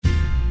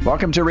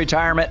Welcome to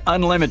Retirement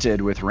Unlimited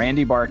with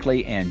Randy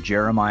Barkley and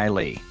Jeremiah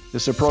Lee.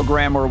 This is a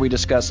program where we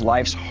discuss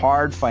life's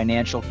hard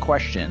financial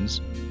questions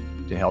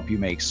to help you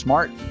make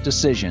smart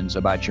decisions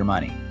about your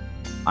money.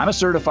 I'm a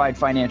certified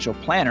financial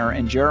planner,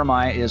 and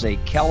Jeremiah is a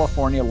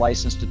California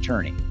licensed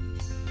attorney.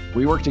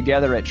 We work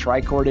together at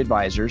Tricord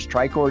Advisors.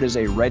 Tricord is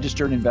a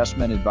registered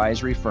investment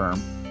advisory firm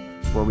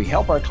where we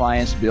help our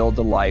clients build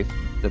the life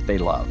that they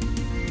love.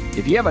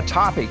 If you have a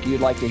topic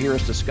you'd like to hear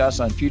us discuss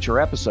on future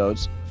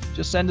episodes,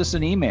 just send us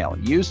an email.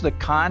 Use the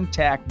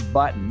contact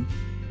button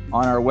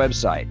on our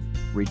website,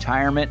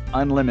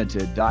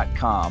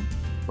 retirementunlimited.com,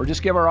 or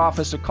just give our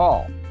office a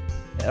call.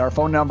 Our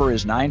phone number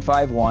is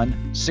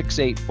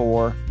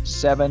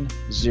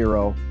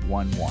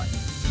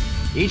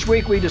 951-684-7011. Each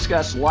week we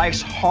discuss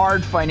life's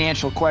hard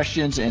financial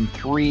questions in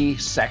 3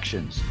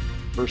 sections.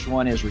 First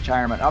one is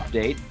retirement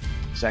update.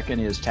 Second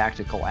is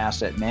tactical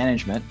asset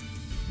management.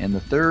 And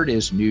the third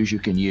is news you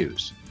can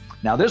use.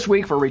 Now this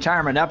week for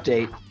retirement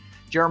update,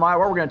 Jeremiah,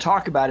 what we're going to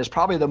talk about is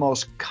probably the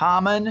most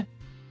common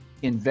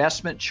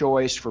investment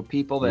choice for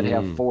people that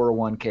have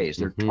 401ks.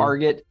 They're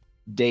target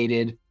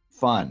dated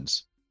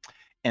funds.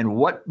 And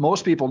what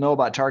most people know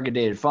about target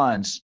dated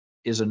funds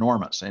is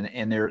enormous.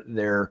 And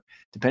they're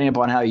depending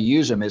upon how you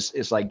use them,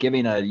 it's like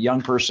giving a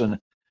young person,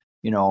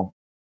 a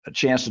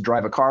chance to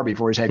drive a car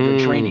before he's had good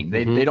training.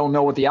 They don't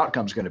know what the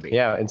outcome's going to be.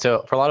 Yeah. And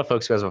so for a lot of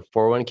folks who has a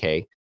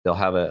 401k, they'll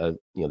have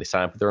they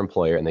sign up with their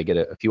employer and they get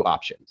a few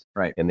options.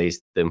 Right. And the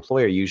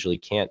employer usually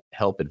can't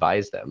help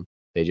advise them.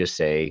 They just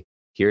say,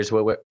 here's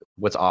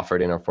what's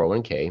offered in our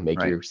 401k,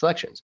 make your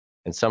selections.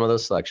 And some of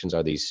those selections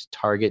are these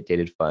target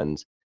dated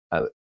funds.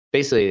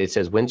 Basically, it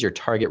says, when's your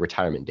target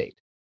retirement date?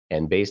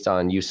 And based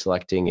on you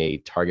selecting a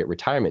target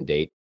retirement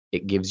date,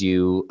 it gives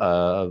you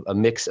a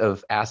mix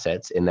of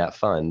assets in that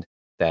fund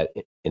that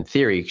in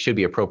theory should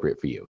be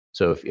appropriate for you.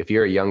 So if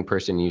you're a young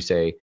person, you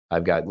say,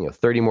 I've got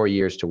 30 more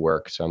years to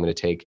work, so I'm going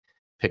to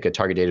pick a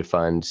target dated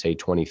fund, say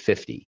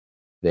 2050.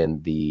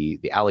 Then the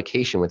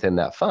allocation within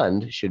that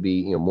fund should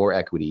be more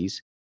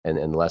equities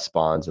and less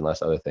bonds and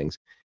less other things.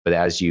 But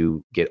as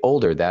you get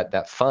older,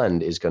 that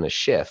fund is going to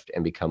shift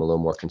and become a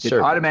little more conservative.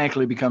 It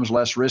automatically becomes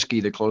less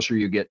risky the closer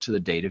you get to the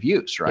date of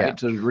use, right? Yeah.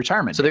 To the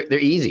retirement. So they're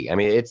easy. I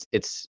mean,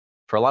 it's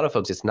for a lot of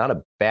folks, it's not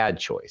a bad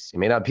choice. It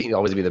may not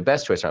always be the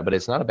best choice, but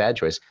it's not a bad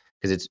choice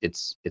because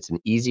it's an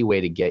easy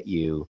way to get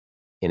you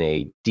in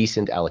a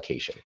decent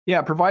allocation. Yeah,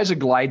 it provides a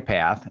glide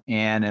path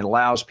and it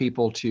allows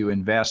people to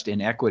invest in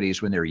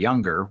equities when they're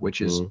younger,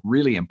 which is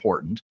really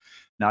important,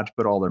 not to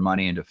put all their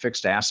money into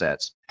fixed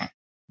assets.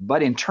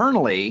 But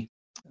internally,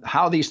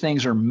 how these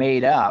things are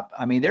made up,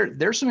 I mean,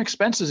 there's some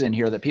expenses in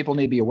here that people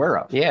need to be aware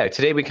of. Yeah,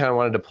 today we kind of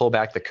wanted to pull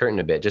back the curtain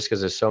a bit just because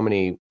there's so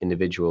many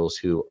individuals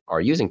who are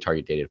using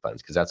target dated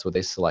funds because that's what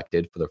they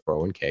selected for their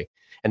 401k.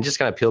 And just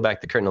kind of peel back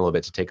the curtain a little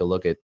bit to take a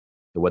look at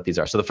what these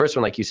are. So the first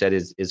one, like you said,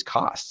 is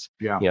costs.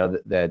 Yeah.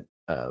 That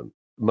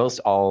most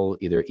all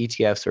either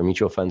ETFs or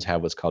mutual funds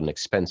have what's called an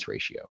expense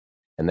ratio.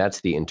 And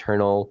that's the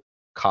internal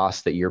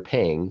cost that you're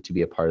paying to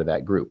be a part of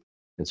that group.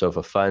 And so if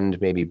a fund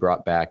maybe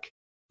brought back,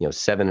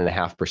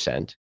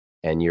 7.5%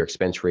 and your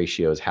expense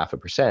ratio is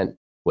 0.5%,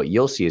 what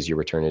you'll see as your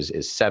return is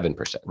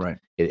 7%. Right.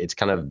 It's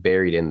kind of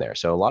buried in there.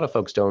 So a lot of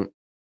folks either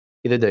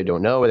they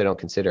don't know or they don't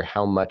consider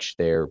how much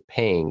they're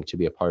paying to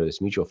be a part of this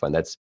mutual fund.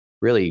 That's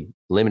really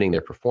limiting their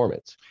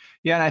performance.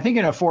 Yeah, and I think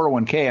in a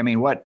 401k, I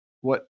mean, what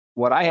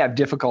I have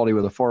difficulty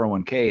with a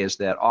 401k is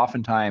that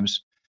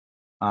oftentimes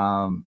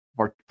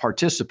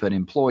participant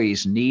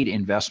employees need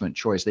investment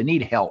choice. They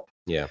need help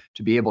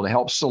to be able to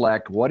help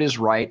select what is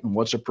right and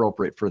what's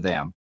appropriate for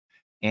them.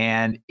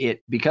 And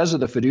because of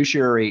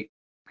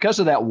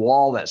that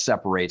wall that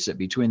separates it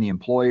between the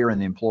employer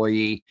and the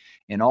employee,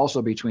 and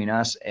also between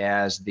us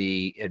as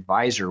the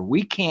advisor,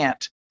 we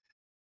can't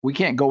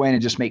go in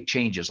and just make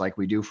changes like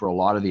we do for a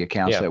lot of the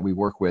accounts that we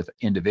work with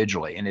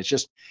individually. And it's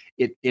just,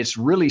 it's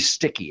really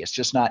sticky. It's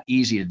just not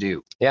easy to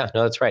do. Yeah,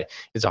 no, that's right.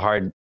 It's a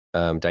hard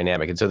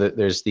dynamic. And so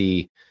there's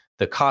the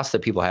costs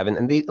that people have.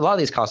 And a lot of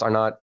these costs are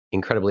not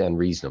incredibly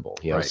unreasonable.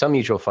 Some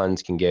mutual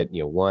funds can get,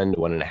 1 to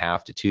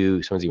 1.5 to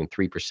 2, sometimes even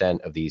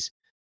 3% of these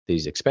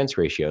expense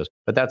ratios,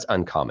 but that's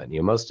uncommon.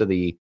 Most of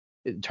the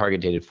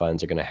target dated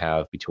funds are going to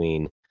have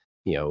between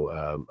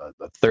a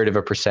third of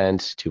a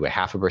percent to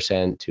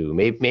 0.5% to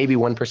maybe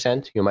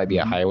 1%. Might be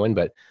a higher one,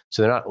 but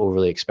so they're not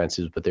overly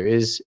expensive, but there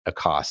is a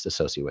cost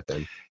associated with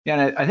them.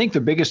 Yeah, and I think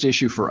the biggest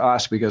issue for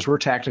us, because we're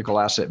tactical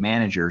asset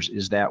managers,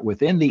 is that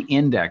within the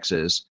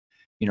indexes,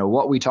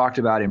 what we talked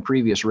about in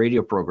previous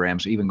radio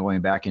programs, even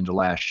going back into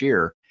last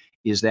year,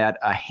 is that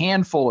a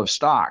handful of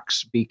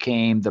stocks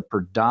became the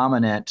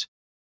predominant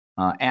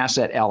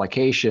asset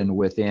allocation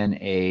within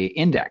a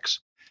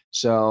index.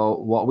 So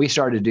what we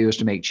started to do is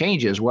to make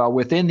changes. Well,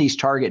 within these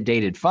target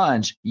dated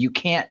funds, you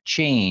can't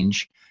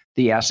change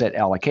the asset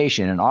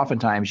allocation. And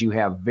oftentimes you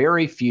have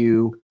very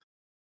few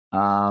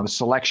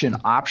selection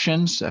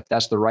options, if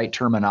that's the right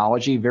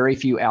terminology, very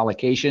few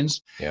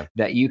allocations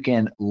that you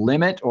can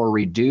limit or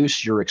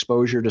reduce your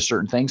exposure to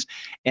certain things.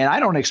 And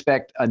I don't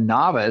expect a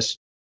novice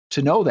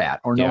to know that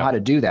or know how to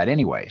do that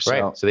anyway. So,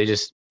 right. So they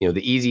just,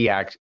 the easy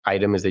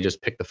item is they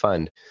just pick the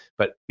fund.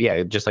 But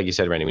yeah, just like you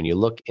said, Randy, when you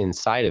look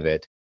inside of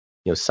it,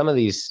 some of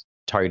these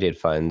targeted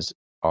funds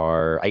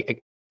are, I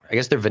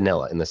guess they're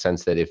vanilla in the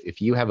sense that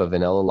if you have a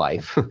vanilla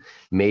life,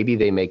 maybe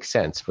they make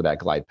sense for that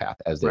glide path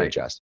as they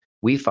adjust.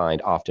 We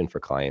find often for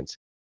clients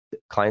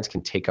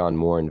can take on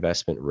more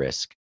investment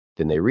risk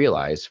than they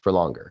realize for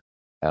longer.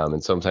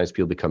 And sometimes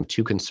people become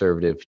too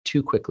conservative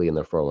too quickly in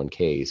their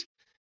 401ks,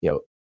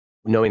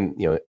 knowing,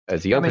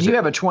 as a young person, you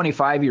have a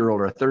 25-year-old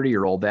or a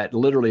 30-year-old that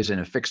literally is in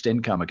a fixed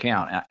income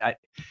account.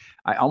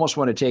 I almost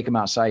want to take them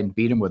outside and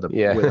beat them with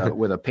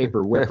a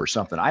paper whip or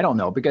something. I don't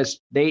know, because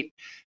they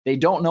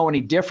don't know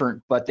any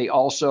different, but they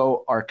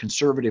also are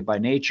conservative by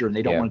nature and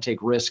they don't want to take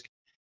risk.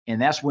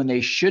 And that's when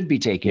they should be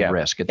taking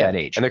risk at that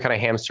age. And they're kind of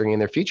hamstringing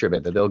their future a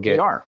bit, that they'll get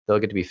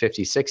to be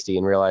 50, 60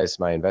 and realize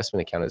my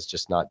investment account has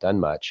just not done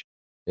much.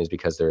 Is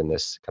because they're in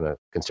this kind of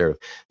conservative.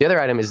 The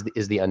other item is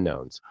the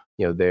unknowns.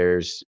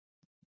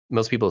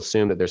 Most people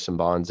assume that there's some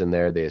bonds in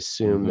there. They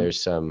assume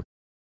there's some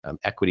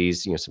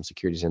equities, some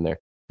securities in there.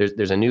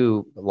 There's a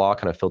new law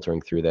kind of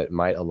filtering through that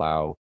might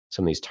allow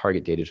some of these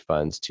target dated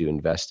funds to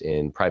invest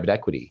in private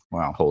equity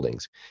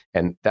holdings.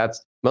 And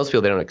that's, most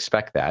people, they don't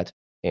expect that.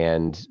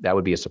 And that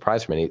would be a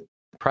surprise for many.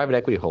 Private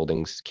equity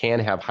holdings can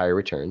have higher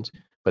returns,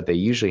 but they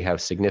usually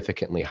have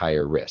significantly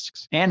higher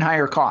risks. And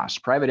higher costs.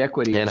 Private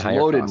equity is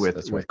loaded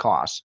with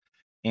costs.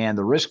 And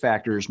the risk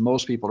factors,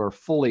 most people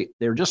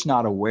they're just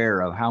not aware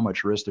of how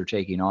much risk they're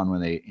taking on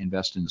when they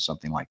invest into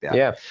something like that.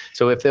 Yeah.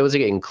 So if those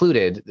get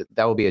included,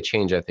 that will be a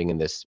change, I think, in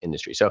this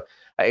industry. So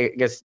I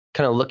guess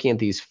kind of looking at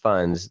these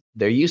funds,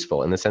 they're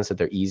useful in the sense that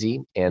they're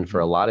easy. And for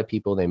a lot of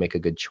people, they make a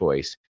good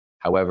choice.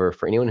 However,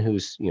 for anyone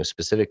who's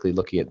specifically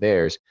looking at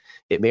theirs,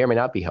 it may or may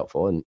not be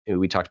helpful. And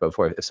we talked about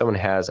before, if someone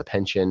has a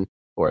pension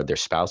or their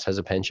spouse has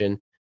a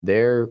pension,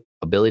 their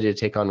ability to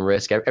take on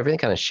risk, everything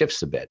kind of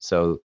shifts a bit.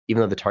 So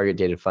even though the target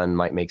dated fund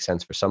might make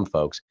sense for some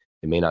folks,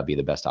 it may not be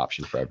the best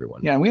option for everyone.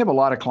 Yeah, and we have a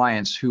lot of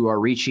clients who are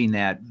reaching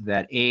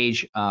that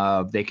age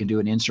of they can do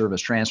an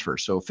in-service transfer.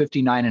 So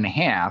 59 and a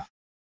half,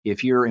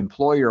 if your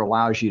employer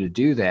allows you to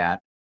do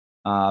that,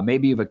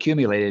 maybe you've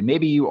accumulated,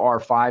 maybe you are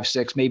 5,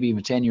 6, maybe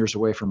even 10 years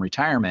away from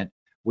retirement.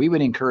 We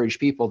would encourage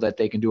people that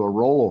they can do a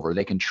rollover.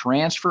 They can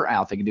transfer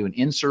out. They can do an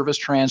in-service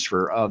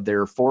transfer of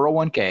their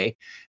 401k.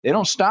 They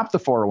don't stop the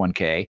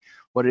 401k.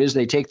 What it is,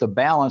 they take the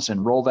balance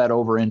and roll that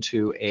over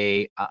into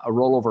a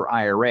rollover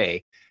IRA.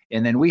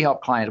 And then we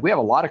help clients. We have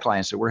a lot of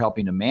clients that we're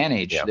helping to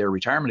manage their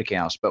retirement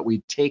accounts, but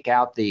we take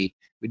out we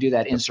do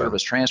that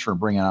in-service transfer and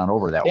bring it on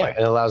over that way.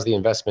 It allows the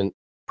investment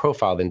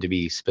profile then to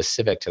be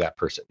specific to that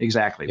person.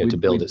 Exactly. To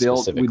build it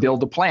specifically. We build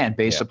the plan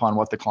based upon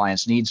what the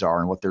client's needs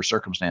are and what their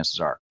circumstances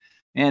are.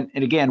 And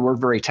again, we're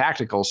very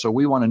tactical, so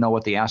we want to know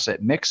what the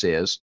asset mix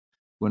is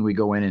when we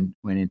go in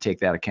and take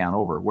that account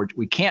over.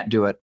 We can't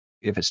do it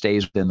if it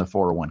stays within the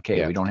 401k.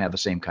 Yeah. We don't have the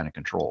same kind of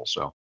control.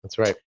 So that's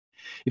right.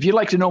 If you'd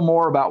like to know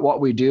more about what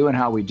we do and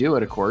how we do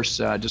it, of course,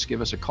 just give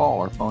us a call.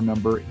 Our phone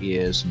number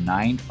is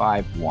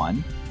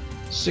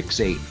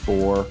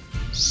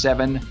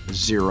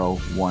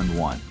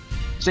 951-684-7011.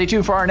 Stay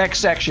tuned for our next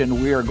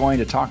section. We are going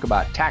to talk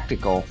about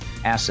tactical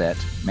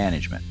asset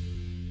management.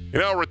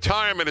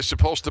 Retirement is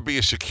supposed to be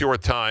a secure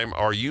time.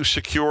 Are you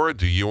secure?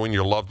 Do you and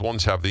your loved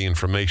ones have the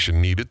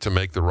information needed to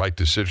make the right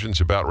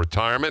decisions about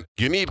retirement?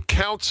 You need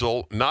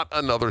counsel, not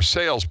another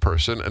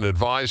salesperson, an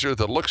advisor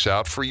that looks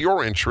out for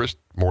your interest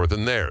more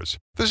than theirs.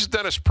 This is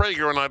Dennis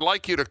Prager, and I'd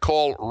like you to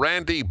call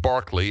Randy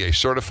Barkley, a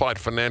certified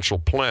financial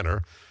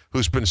planner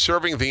who's been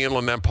serving the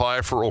Inland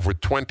Empire for over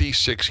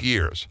 26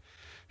 years.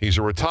 He's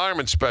a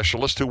retirement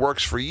specialist who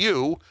works for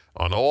you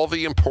on all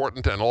the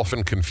important and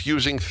often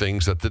confusing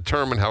things that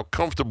determine how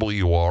comfortable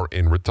you are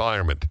in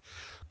retirement.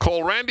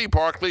 Call Randy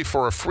Barkley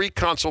for a free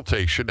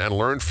consultation and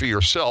learn for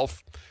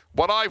yourself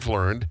what I've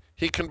learned.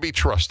 He can be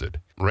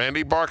trusted.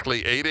 Randy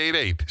Barkley,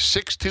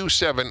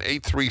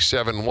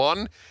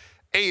 888-627-8371,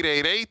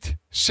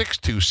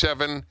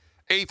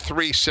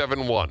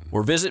 888-627-8371.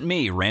 Or visit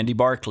me, Randy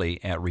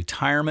Barkley, at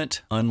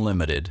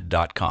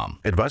retirementunlimited.com.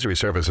 Advisory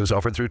services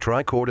offered through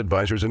Tricord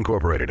Advisors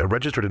Incorporated, a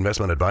registered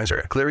investment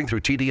advisor. Clearing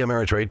through TD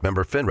Ameritrade,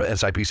 member FINRA,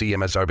 SIPC,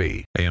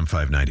 MSRB. AM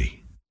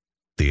 590,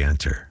 The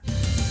Answer.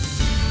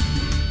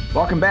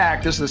 Welcome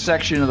back. This is the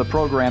section of the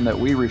program that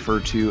we refer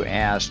to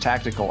as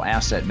tactical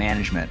asset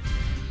management.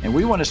 And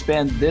we want to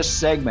spend this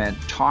segment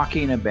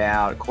talking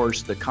about, of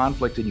course, the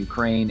conflict in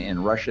Ukraine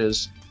and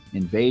Russia's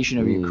invasion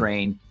of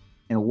Ukraine.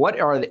 And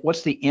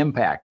what's the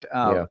impact?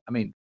 I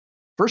mean,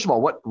 first of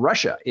all, what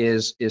Russia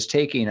is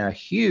taking a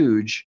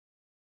huge,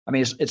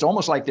 it's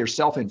almost like their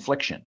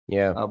self-infliction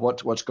of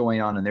what's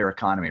going on in their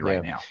economy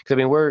right now.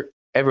 Because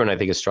everyone I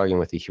think is struggling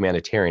with the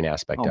humanitarian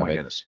aspect of it.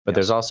 Goodness. But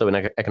there's also an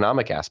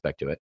economic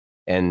aspect of it.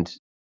 And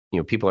a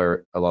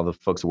lot of the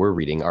folks that we're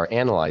reading are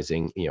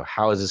analyzing,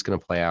 how is this going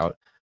to play out?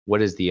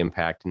 What is the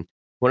impact? And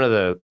one of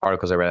the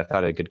articles I read, I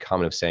thought had a good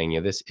comment of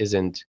saying, this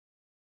isn't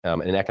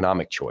an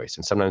economic choice.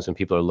 And sometimes when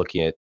people are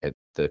looking at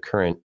the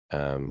current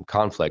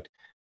conflict,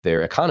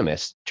 they're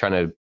economists trying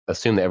to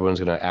assume that everyone's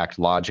going to act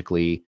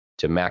logically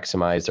to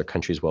maximize their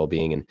country's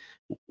well-being. And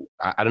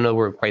I don't know,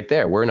 we're quite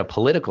there. We're in a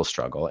political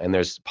struggle, and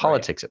there's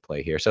politics at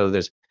play here. So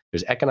there's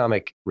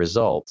economic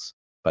results,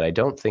 but I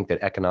don't think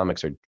that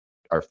economics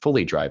are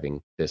fully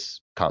driving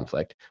this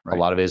conflict. A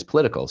lot of it is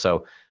political.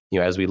 So,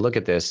 as we look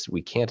at this,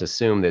 we can't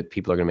assume that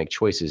people are going to make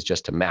choices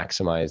just to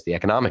maximize the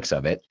economics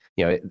of it.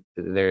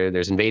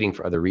 There's invading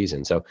for other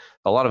reasons. So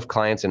a lot of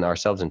clients and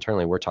ourselves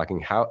internally, we're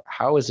talking,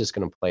 how is this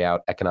going to play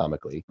out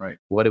economically? Right.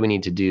 What do we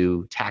need to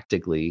do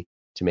tactically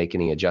to make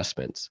any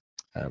adjustments?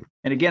 And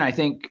again, I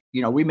think,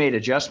 we made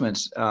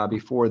adjustments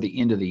before the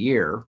end of the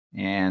year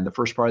and the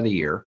first part of the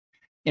year,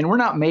 and we're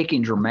not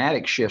making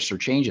dramatic shifts or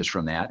changes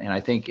from that. And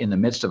I think in the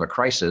midst of a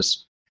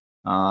crisis,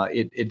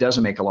 it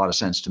doesn't make a lot of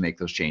sense to make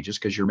those changes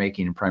because you're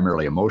making them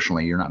primarily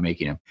emotionally. You're not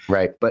making them.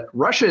 Right. But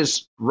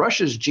Russia's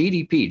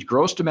GDP,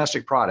 gross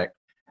domestic product,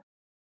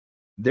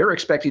 they're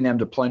expecting them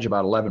to plunge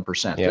about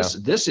 11%.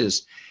 Yeah.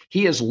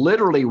 He is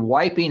literally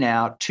wiping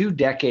out 2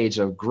 decades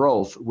of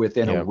growth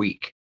within a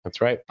week.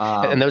 That's right.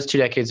 And those 2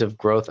 decades of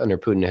growth under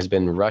Putin has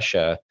been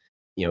Russia,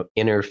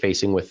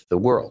 interfacing with the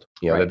world.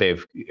 That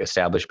they've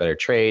established better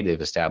trade. They've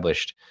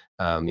established,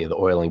 the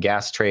oil and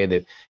gas trade.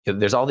 That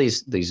there's all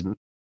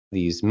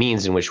these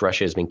means in which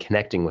Russia has been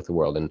connecting with the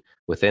world, and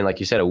within, like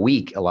you said, a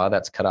week, a lot of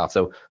that's cut off.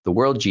 So the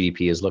world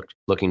GDP is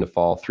looking to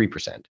fall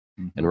 3%,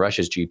 and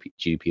Russia's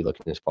GDP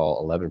looking to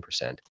fall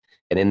 11%.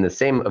 And in the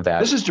same of that,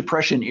 this is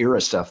Depression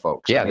era stuff,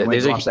 folks. Yeah,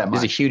 these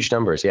are huge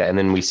numbers. Yeah, and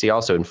then we see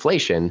also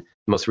inflation.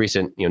 The most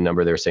recent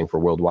number they were saying for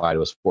worldwide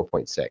was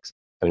 4.6.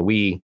 I mean,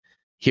 we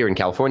here in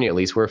California, at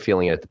least, we're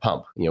feeling it at the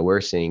pump.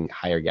 We're seeing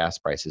higher gas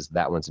prices.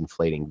 That one's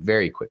inflating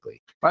very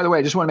quickly. By the way,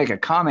 I just want to make a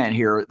comment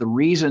here. The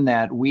reason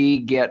that we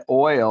get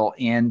oil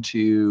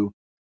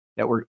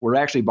that we're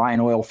actually buying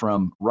oil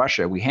from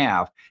Russia,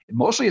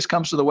 mostly it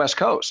comes to the West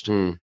Coast.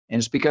 And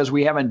it's because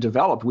we have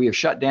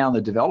shut down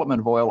the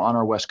development of oil on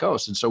our West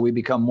Coast. And so we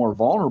become more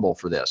vulnerable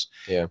for this.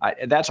 Yeah.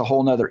 That's a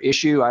whole nother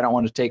issue. I don't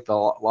want to take a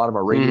lot of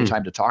our radio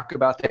time to talk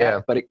about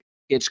that, but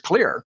it's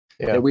clear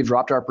that we've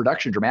dropped our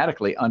production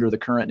dramatically under the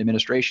current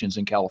administrations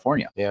in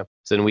California. Yeah.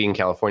 So then we in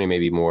California may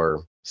be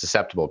more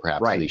susceptible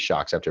perhaps to these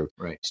shocks after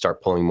we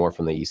start pulling more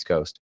from the East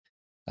Coast.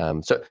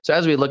 So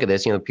as we look at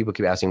this, people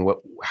keep asking,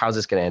 how's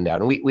this going to end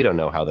out? And we don't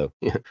know how the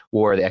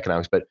war, the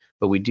economics, but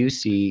we do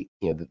see,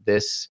 that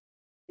this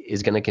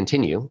is going to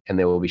continue, and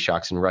there will be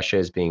shocks, and Russia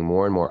is being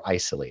more and more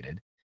isolated.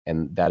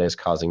 And that is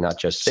causing not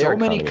just their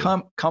economy.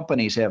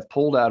 Companies have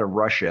pulled out of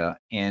Russia,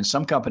 and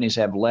some companies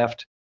have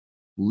left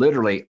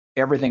literally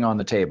everything on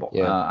the table.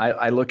 Yeah.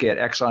 I look at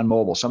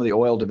ExxonMobil, some of the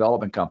oil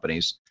development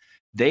companies,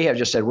 they have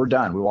just said, we're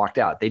done. We walked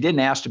out. They didn't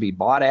ask to be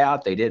bought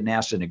out. They didn't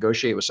ask to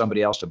negotiate with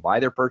somebody else to buy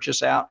their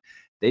purchase out.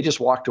 They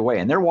just walked away,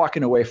 and they're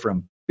walking away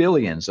from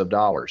billions of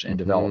dollars in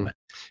development.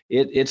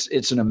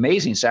 It's an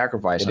amazing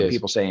sacrifice on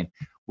people saying,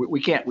 we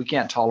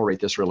can't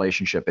tolerate this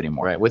relationship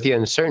anymore. Right. With the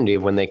uncertainty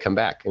of when they come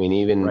back. I mean,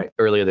 even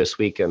earlier this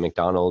week,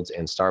 McDonald's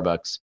and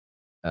Starbucks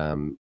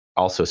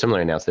also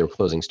similarly announced they were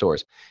closing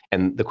stores.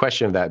 And the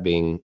question of that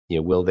being,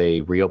 will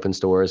they reopen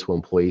stores? Will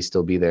employees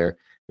still be there?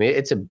 I mean,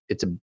 it's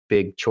a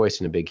big choice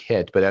and a big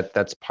hit, but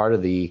that's part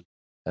of the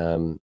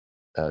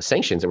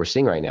sanctions that we're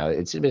seeing right now.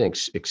 It's been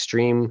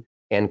extreme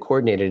and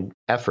coordinated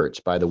efforts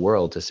by the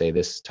world to say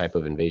this type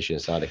of invasion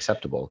is not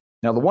acceptable.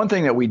 Now, the one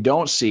thing that we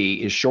don't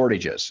see is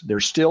shortages.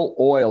 There's still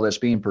oil that's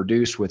being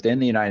produced within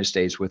the United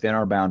States, within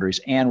our boundaries,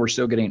 and we're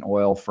still getting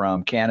oil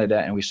from Canada,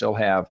 and we still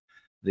have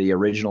the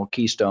original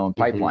Keystone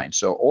pipeline.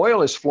 So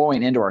oil is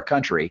flowing into our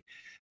country.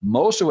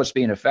 Most of what's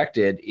being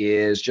affected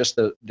is just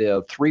the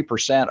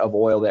 3% of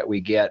oil that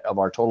we get of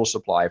our total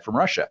supply from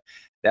Russia.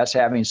 That's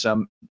having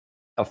some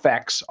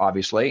effects,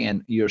 obviously,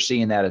 and you're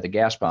seeing that at the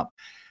gas pump.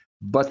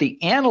 But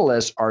the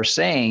analysts are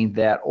saying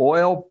that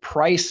oil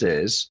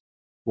prices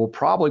will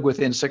probably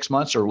within 6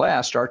 months or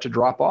less start to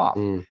drop off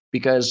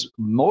because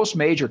most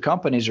major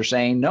companies are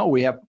saying, no,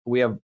 we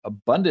have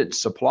abundant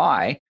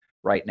supply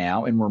right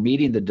now and we're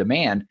meeting the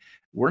demand.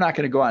 We're not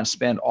going to go out and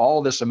spend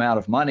all this amount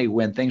of money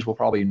when things will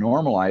probably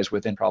normalize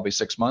within probably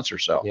 6 months or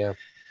so. Yeah.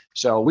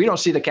 So we don't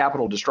see the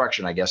capital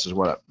destruction, I guess, is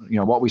what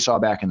we saw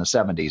back in the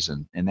 70s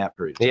and in that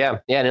period. Yeah.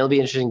 And it'll be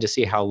interesting to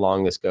see how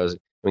long this goes. I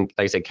mean,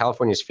 like I said,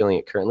 California is feeling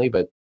it currently,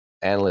 but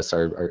analysts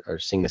are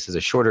seeing this as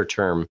a shorter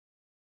term,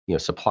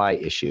 supply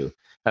issue.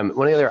 One of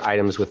the other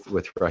items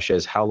with Russia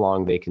is how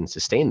long they can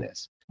sustain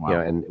this.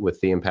 Wow. And with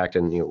the impact,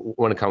 and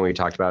one of the comments we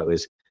talked about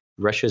was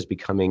Russia is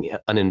becoming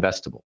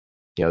uninvestable.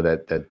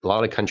 That a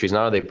lot of countries,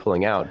 not only are they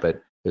pulling out,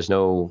 but there's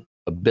no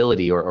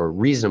ability or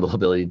reasonable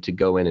ability to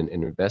go in and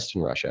invest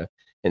in Russia.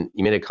 And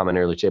you made a comment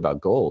earlier today about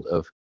gold.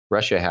 Of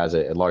Russia has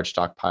a large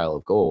stockpile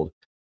of gold,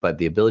 but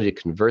the ability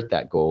to convert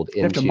that gold into—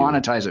 You have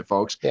to monetize it,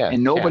 folks. Yeah,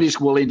 and nobody's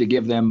willing to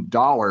give them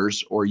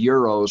dollars or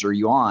euros or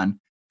yuan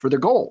for the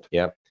gold.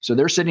 Yeah. So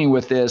they're sitting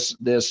with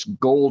this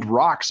gold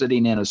rock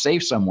sitting in a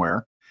safe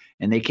somewhere,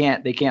 and they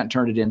can't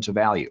turn it into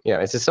value. Yeah,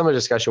 it's a similar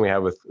discussion we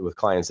have with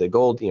clients that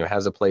gold,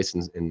 has a place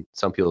in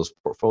some people's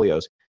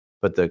portfolios,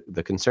 but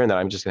the concern that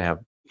I'm just going to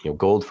have,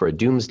 gold for a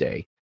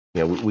doomsday.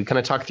 We kind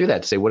of talk through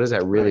that to say, what does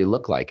that really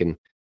look like? And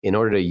in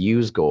order to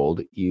use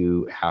gold,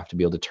 you have to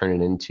be able to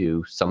turn it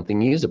into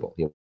something usable,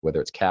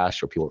 whether it's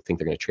cash or people think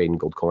they're going to trade in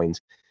gold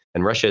coins.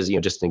 And Russia is,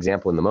 just an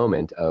example in the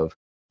moment of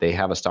they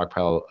have a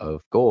stockpile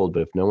of gold,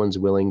 but if no one's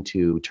willing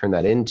to turn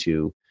that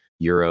into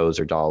euros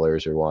or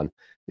dollars or won,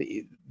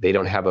 they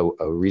don't have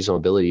a reasonable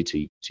ability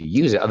to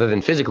use it other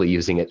than physically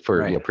using it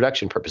for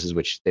production purposes,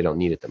 which they don't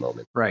need at the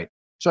moment. Right.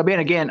 So,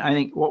 again, I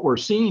think what we're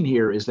seeing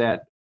here is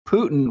that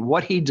Putin,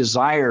 what he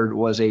desired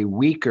was a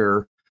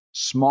weaker,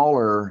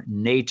 smaller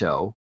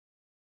NATO.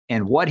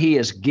 And what he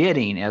is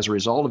getting as a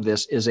result of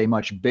this is a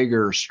much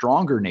bigger,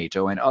 stronger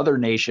NATO. And other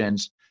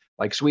nations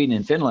like Sweden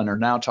and Finland are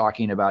now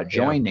talking about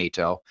join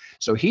NATO.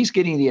 So he's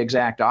getting the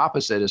exact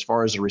opposite as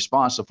far as the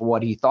response of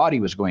what he thought he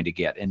was going to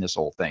get in this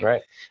whole thing.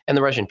 Right. And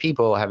the Russian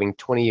people, having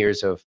 20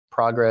 years of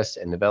progress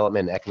and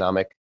development and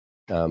economic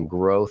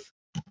growth,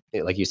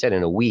 like you said,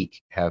 in a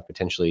week, have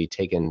potentially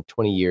taken a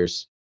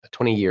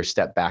 20-year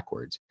step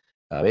backwards.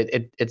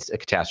 It's a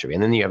catastrophe.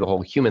 And then you have the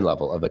whole human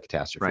level of a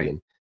catastrophe. Right.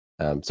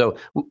 And so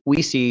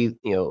we see,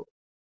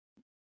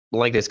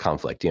 like this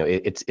conflict,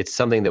 it's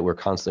something that we're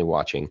constantly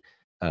watching.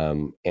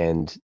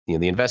 And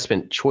the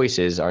investment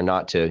choices are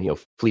not to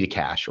flee to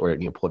cash or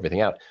pull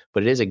everything out,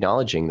 but it is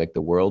acknowledging that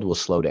the world will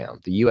slow down,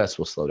 the U.S.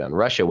 will slow down,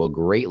 Russia will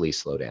greatly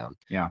slow down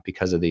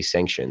because of these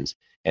sanctions,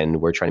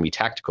 and we're trying to be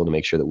tactical to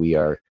make sure that we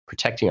are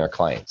protecting our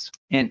clients.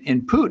 And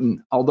Putin,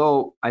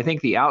 although I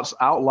think the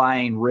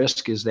outlying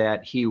risk is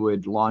that he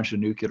would launch a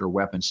nuclear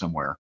weapon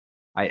somewhere,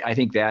 I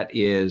think that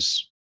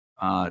is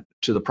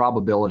to the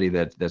probability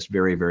that's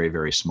very, very,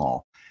 very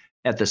small.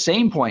 At the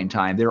same point in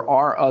time, there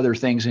are other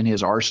things in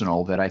his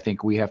arsenal that I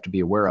think we have to be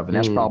aware of, and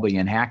that's probably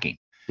in hacking.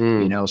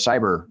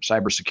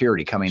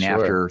 Cybersecurity coming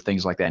after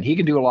things like that. And he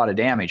can do a lot of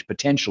damage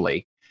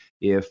potentially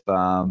if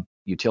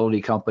utility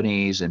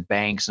companies and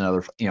banks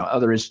and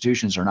other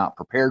institutions are not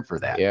prepared for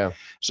that. Yeah.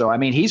 So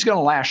he's going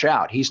to lash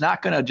out. He's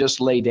not going to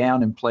just lay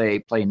down and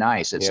play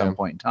nice at some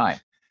point in time.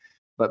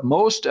 But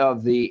most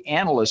of the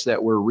analysts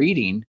that we're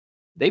reading,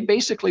 they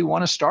basically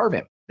want to starve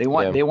him. They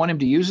want him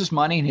to use his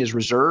money and his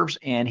reserves,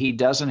 and he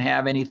doesn't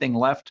have anything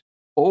left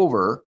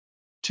over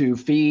to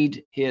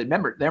feed his.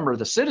 Remember,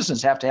 the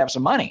citizens have to have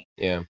some money.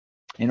 Yeah.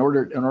 In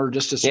order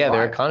just to survive.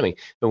 Their economy.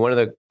 But one of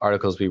the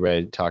articles we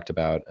read talked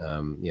about,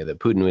 that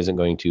Putin isn't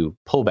going to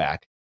pull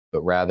back,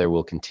 but rather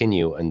will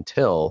continue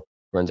until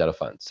it runs out of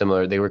funds.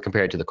 Similar, they were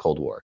compared to the Cold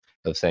War,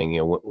 of saying,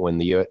 when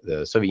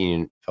the Soviet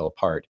Union fell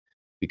apart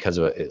because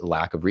of a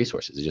lack of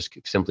resources, it just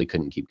simply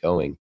couldn't keep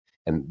going.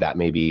 And that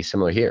may be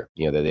similar here,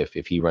 that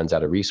if he runs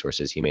out of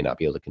resources, he may not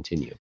be able to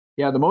continue.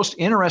 Yeah, the most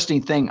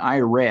interesting thing I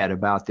read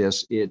about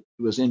this, it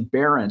was in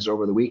Barron's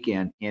over the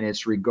weekend, and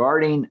it's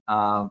regarding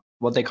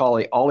what they call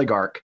an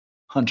oligarch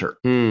hunter.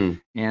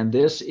 And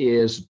this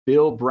is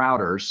Bill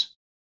Browder's.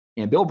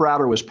 And Bill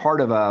Browder was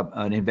part of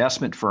an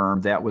investment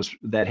firm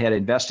that had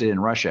invested in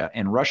Russia,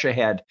 and Russia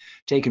had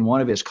taken one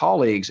of his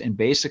colleagues and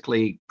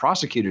basically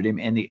prosecuted him,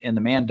 and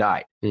the man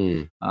died.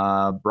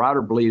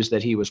 Browder believes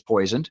that he was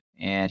poisoned,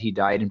 and he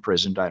died in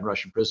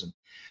Russian prison.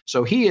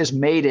 So he has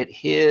made it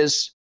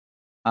his,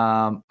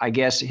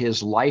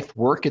 his life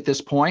work at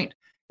this point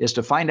is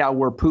to find out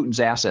where Putin's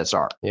assets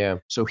are. Yeah.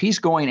 So he's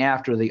going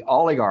after the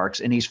oligarchs,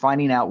 and he's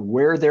finding out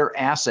where their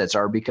assets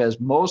are, because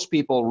most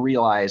people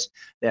realize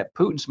that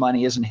Putin's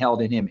money isn't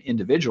held in him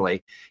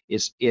individually.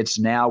 It's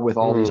now with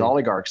all these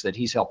oligarchs that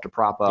he's helped to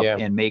prop up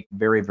and make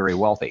very, very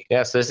wealthy.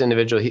 Yeah. So this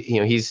individual,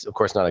 he's of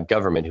course not a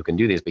government who can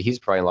do this, but he's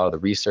providing a lot of the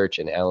research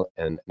and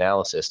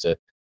analysis to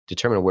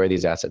determine where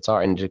these assets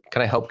are, and to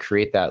kind of help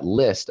create that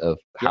list of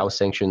how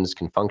sanctions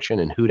can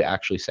function and who to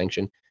actually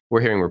sanction. We're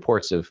hearing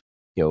reports of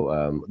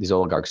these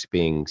oligarchs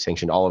being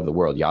sanctioned all over the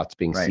world, yachts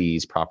being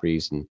seized,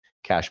 properties and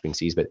cash being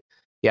seized. But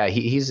yeah,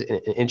 he's an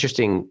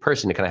interesting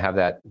person to kind of have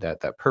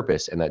that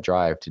purpose and that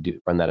drive to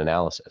run that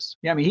analysis.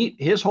 Yeah,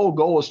 his whole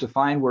goal is to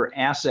find where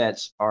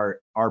assets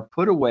are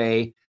put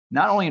away,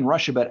 not only in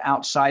Russia but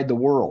outside the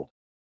world.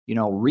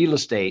 Real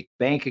estate,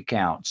 bank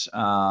accounts.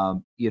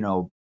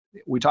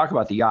 We talk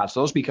about the yachts;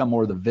 those become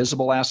more the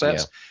visible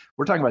assets. Yeah.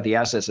 We're talking about the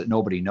assets that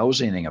nobody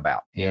knows anything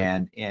about. Yeah.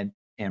 And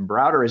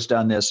Browder has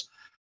done this.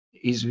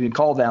 He's been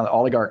called the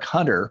oligarch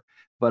hunter,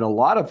 but a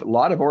lot of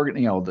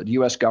the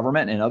U.S.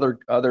 government and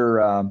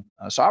other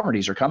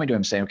sovereignties are coming to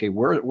him saying, okay,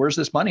 where's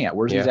this money at?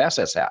 Where's these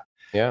assets at?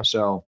 Yeah.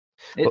 So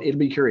it'll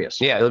be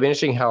curious. Yeah, it'll be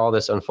interesting how all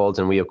this unfolds,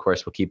 and we of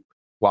course will keep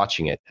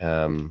watching it.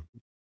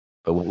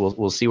 But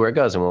we'll see where it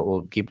goes, and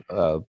we'll keep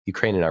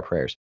Ukraine in our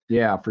prayers.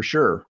 Yeah, for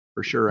sure.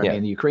 I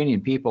mean, the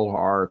Ukrainian people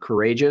are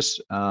courageous.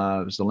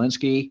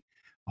 Zelensky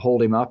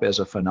hold him up as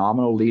a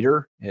phenomenal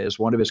leader. As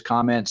one of his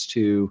comments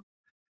to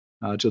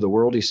the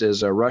world, he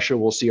says, Russia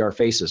will see our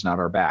faces, not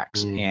our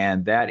backs.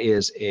 And that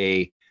is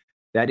a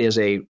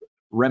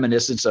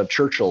reminiscence of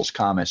Churchill's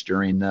comments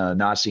during the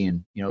Nazi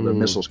and the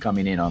missiles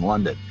coming in on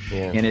London.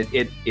 Yeah. And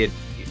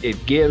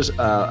it gives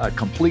a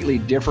completely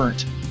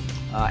different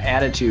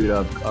attitude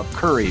of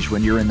courage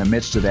when you're in the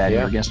midst of that. Yeah.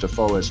 You're against a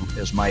foe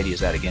as mighty as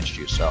that against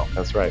you. So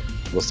that's right.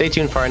 Well, stay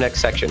tuned for our next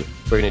section.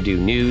 We're going to do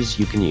news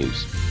you can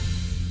use.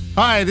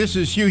 Hi, this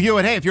is Hugh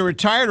Hewitt. Hey, if you're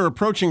retired or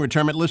approaching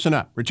retirement, listen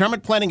up.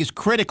 Retirement planning is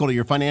critical to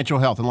your financial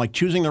health, and like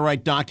choosing the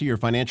right doctor, your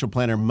financial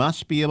planner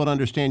must be able to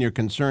understand your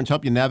concerns,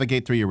 help you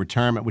navigate through your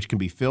retirement, which can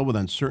be filled with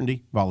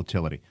uncertainty,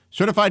 volatility.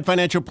 Certified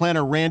financial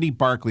planner Randy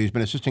Barkley has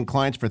been assisting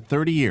clients for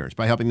 30 years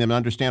by helping them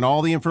understand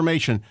all the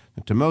information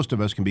that to most of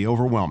us can be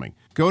overwhelming.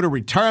 Go to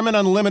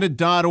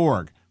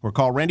retirementunlimited.org or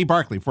call Randy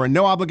Barkley for a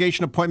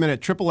no-obligation appointment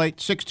at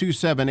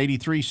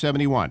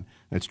 888-627-8371.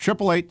 That's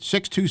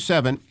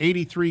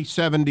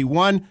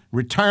 888-627-8371,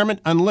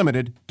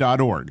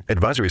 retirementunlimited.org.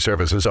 Advisory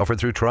services offered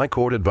through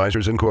Tricord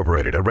Advisors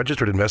Incorporated, a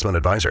registered investment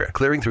advisor,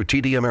 clearing through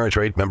TD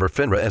Ameritrade, member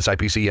FINRA,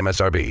 SIPC,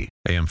 MSRB.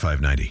 AM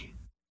 590.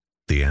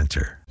 The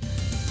Answer.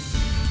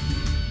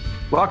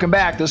 Welcome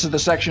back. This is the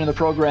section of the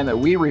program that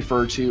we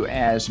refer to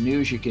as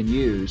News You Can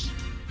Use.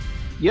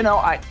 You know,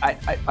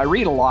 I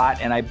read a lot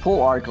and I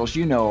pull articles.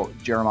 You know,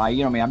 Jeremiah,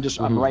 you know me, I'm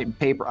writing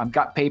paper. I've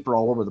got paper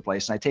all over the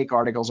place. And I take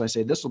articles. I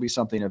say, this will be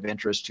something of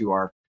interest to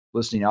our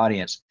listening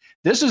audience.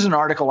 This is an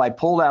article I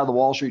pulled out of the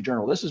Wall Street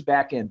Journal. This is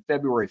back in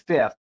February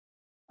 5th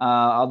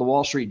of the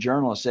Wall Street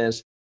Journal. It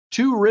says,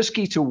 too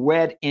risky to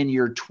wed in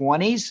your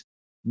 20s,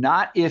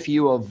 not if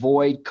you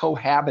avoid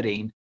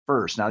cohabiting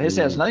first. Now, this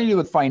has nothing to do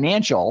with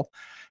financial,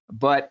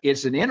 but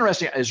it's an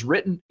interesting,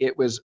 it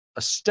was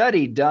a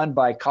study done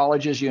by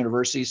colleges,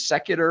 universities,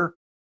 secular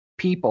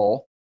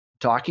people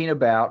talking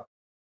about,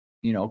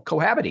 you know,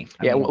 cohabiting.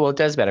 Well, it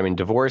does matter. I mean,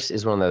 divorce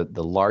is one of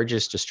the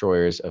largest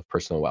destroyers of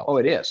personal wealth. Oh,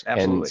 it is.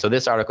 Absolutely. And so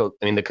this article,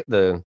 I mean,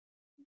 the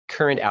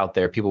current out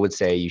there, people would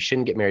say you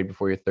shouldn't get married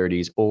before your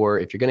 30s, or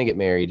if you're going to get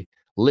married,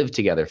 live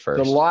together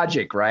first. The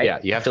logic, right? Yeah,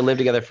 you have to live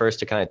together first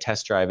to kind of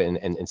test drive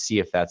it and see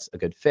if that's a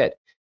good fit.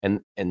 And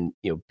you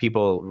know,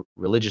 people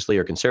religiously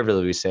or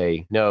conservatively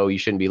say, no, you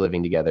shouldn't be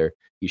living together.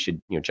 You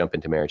should, you know, jump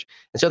into marriage.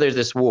 And so there's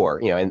this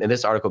war, you know, and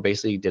this article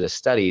basically did a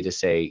study to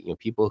say, you know,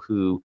 people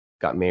who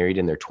got married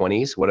in their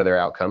 20s, what are their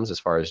outcomes as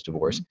far as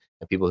divorce,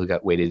 and people who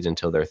got waited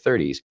until their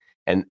 30s.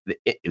 And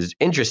it is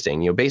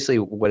interesting, you know, basically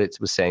what it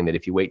was saying that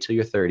if you wait till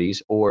your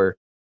 30s, or if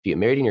you get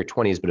married in your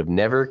 20s but have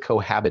never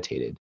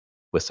cohabitated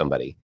with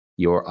somebody,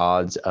 your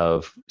odds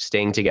of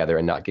staying together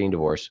and not getting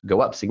divorced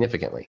go up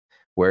significantly.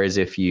 Whereas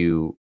if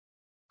you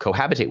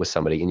cohabitate with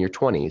somebody in your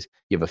 20s,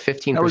 you have a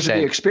 15%. Or should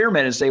you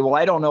experiment and say, well,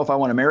 I don't know if I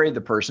want to marry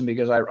the person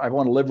because I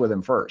want to live with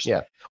him first.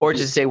 Yeah. Or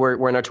just say we're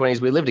in our 20s,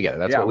 we live together.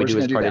 That's what we do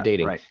as part of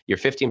dating. Right. You're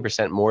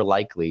 15% more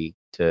likely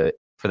for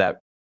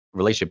that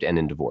relationship to end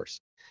in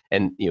divorce.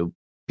 And, you know,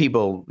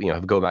 people, you know,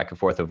 have go back and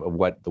forth of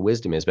what the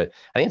wisdom is, but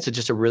I think it's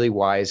just a really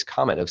wise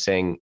comment of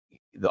saying,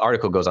 the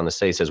article goes on to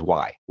say, says,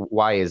 why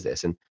is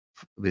this? And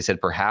they said,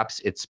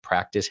 perhaps it's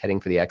practice heading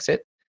for the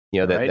exit,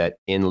 you know, that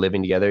in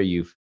living together,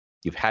 you've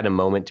had a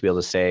moment to be able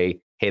to say,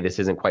 hey, this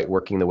isn't quite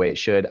working the way it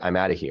should. I'm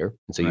out of here.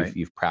 And so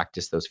you've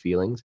practiced those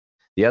feelings.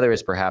 The other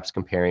is perhaps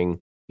comparing,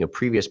 you know,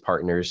 previous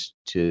partners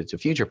to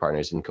future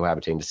partners and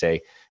cohabitating to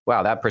say,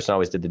 wow, that person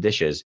always did the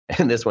dishes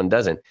and this one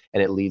doesn't.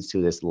 And it leads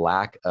to this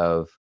lack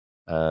of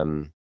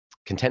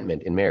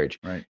contentment in marriage.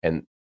 Right.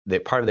 And the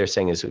part of their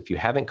saying is, if you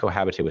haven't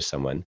cohabitated with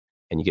someone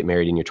and you get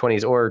married in your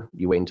 20s, or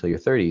you wait until your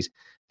 30s,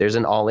 there's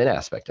an all-in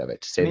aspect of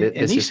it to say that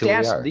this is who we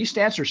are. These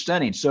stats are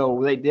stunning. So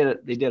they did a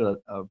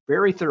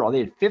very thorough. They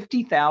had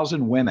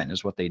 50,000 women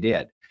is what they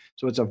did.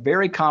 So it's a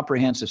very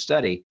comprehensive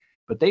study.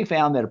 But they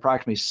found that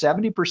approximately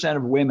 70%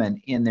 of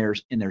women in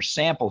their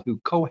sample who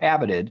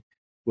cohabited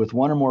with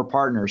one or more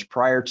partners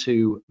prior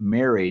to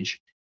marriage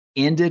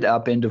ended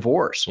up in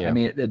divorce. Yeah. I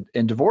mean,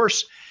 and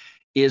divorce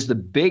is the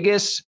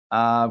biggest.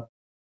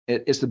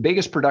 It's the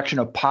biggest production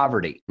of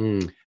poverty.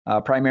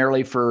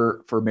 Primarily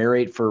for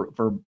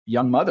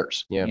young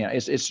mothers. Yeah, you know,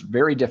 it's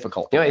very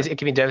difficult. You know, it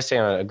can be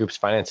devastating on a group's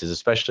finances,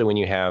 especially when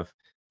you have,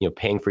 you know,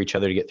 paying for each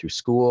other to get through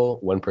school,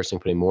 one person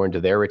putting more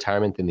into their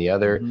retirement than the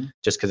other,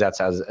 just because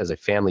that's as a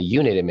family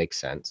unit, it makes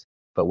sense.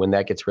 But when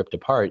that gets ripped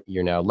apart,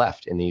 you're now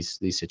left in these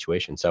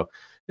situations. So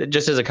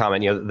just as a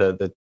comment, you know,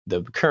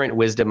 the current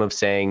wisdom of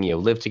saying, you know,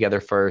 live together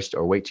first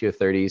or wait to your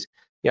 30s,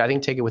 I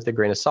think take it with a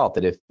grain of salt,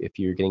 that if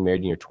you're getting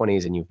married in your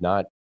 20s and you've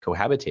not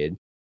cohabitated,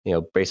 you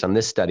know, based on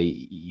this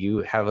study,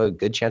 you have a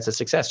good chance of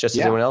success, just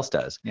as anyone else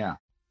does. Yeah.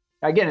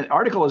 Again, the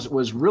article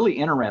was really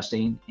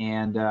interesting.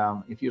 And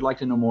if you'd like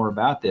to know more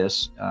about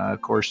this,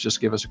 of course, just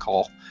give us a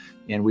call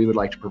and we would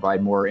like to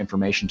provide more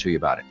information to you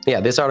about it. Yeah,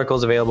 this article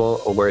is available,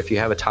 where if you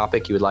have a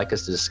topic you would like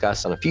us to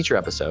discuss on a future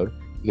episode,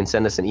 you can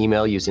send us an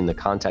email using the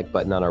contact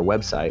button on our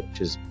website,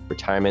 which is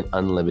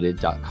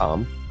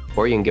retirementunlimited.com,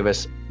 or you can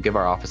give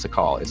our office a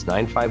call. It's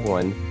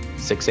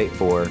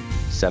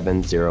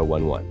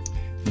 951-684-7011.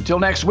 Until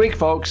next week,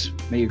 folks,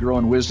 may you grow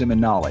in wisdom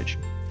and knowledge.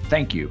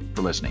 Thank you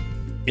for listening.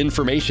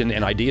 Information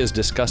and ideas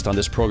discussed on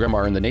this program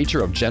are in the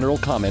nature of general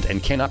comment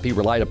and cannot be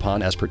relied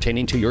upon as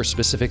pertaining to your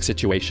specific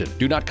situation.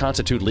 Do not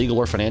constitute legal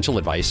or financial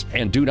advice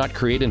and do not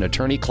create an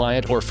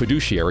attorney-client or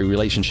fiduciary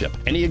relationship.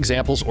 Any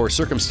examples or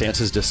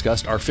circumstances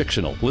discussed are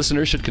fictional.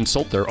 Listeners should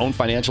consult their own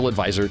financial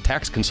advisor,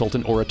 tax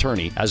consultant, or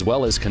attorney, as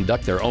well as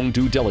conduct their own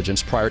due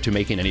diligence prior to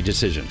making any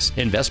decisions.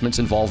 Investments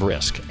involve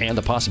risk and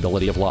the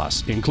possibility of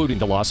loss, including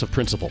the loss of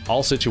principal.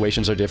 All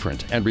situations are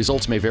different and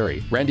results may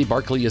vary. Randy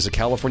Barkley is a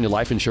California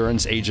life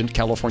insurance agent,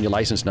 California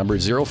license number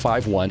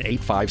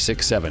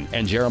 0518567,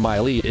 and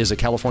Jeremiah Lee is a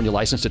California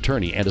licensed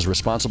attorney and is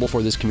responsible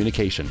for this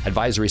communication.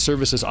 Advisory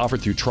services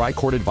offered through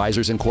Tri-Court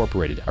Advisors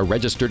Incorporated, a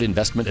registered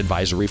investment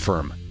advisory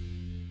firm.